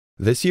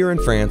This year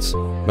in France,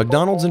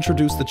 McDonald's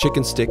introduced the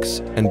chicken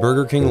sticks and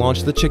Burger King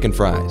launched the chicken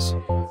fries.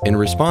 In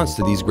response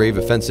to these grave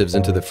offensives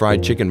into the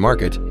fried chicken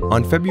market,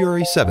 on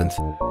February 7th,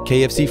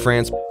 KFC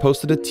France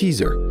posted a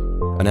teaser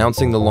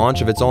announcing the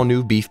launch of its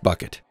all-new beef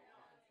bucket.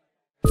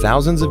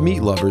 Thousands of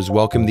meat lovers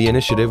welcomed the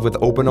initiative with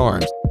open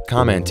arms,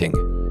 commenting,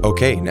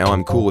 "Okay, now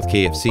I'm cool with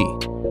KFC.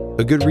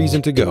 A good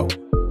reason to go.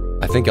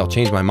 I think I'll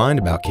change my mind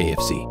about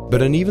KFC."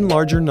 But an even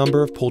larger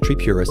number of poultry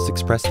purists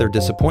expressed their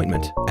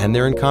disappointment and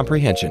their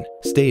incomprehension,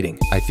 stating,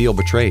 "I feel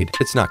betrayed.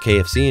 It's not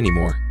KFC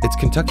anymore. It's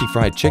Kentucky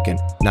Fried Chicken,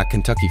 not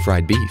Kentucky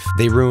Fried Beef.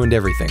 They ruined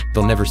everything.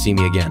 They'll never see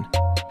me again."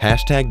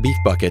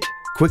 #BeefBucket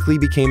quickly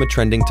became a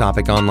trending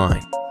topic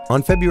online.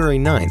 On February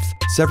 9th,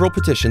 several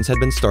petitions had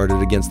been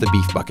started against the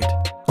beef bucket.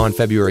 On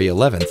February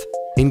 11th,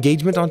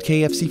 engagement on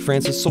KFC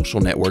France's social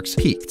networks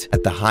peaked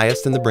at the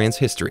highest in the brand's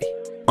history.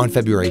 On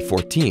February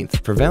 14th,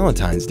 for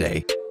Valentine's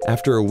Day,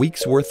 after a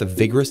week's worth of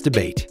vigorous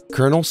debate,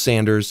 Colonel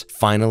Sanders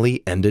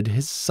finally ended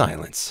his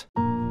silence.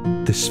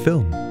 This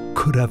film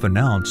could have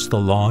announced the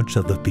launch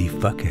of the beef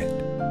bucket,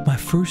 my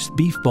first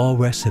beef ball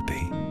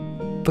recipe.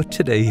 But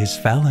today is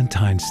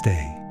Valentine's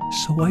Day,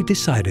 so I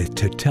decided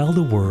to tell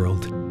the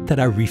world that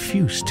I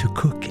refuse to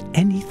cook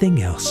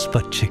anything else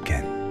but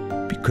chicken.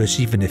 Because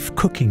even if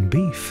cooking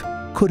beef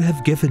could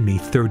have given me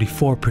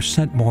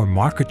 34% more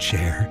market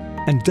share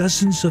and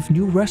dozens of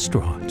new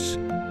restaurants,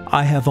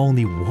 I have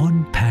only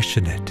one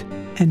passionate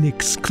and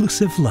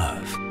exclusive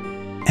love,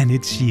 and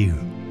it's you,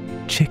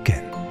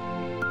 chicken.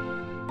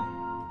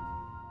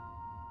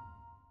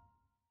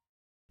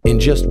 In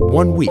just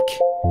 1 week,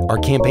 our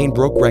campaign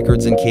broke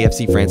records in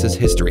KFC France's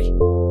history,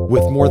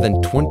 with more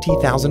than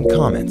 20,000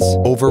 comments,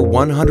 over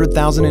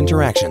 100,000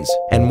 interactions,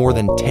 and more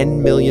than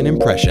 10 million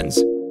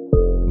impressions.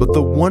 But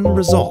the one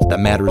result that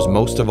matters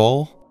most of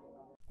all,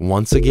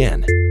 once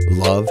again,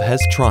 love has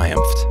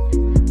triumphed.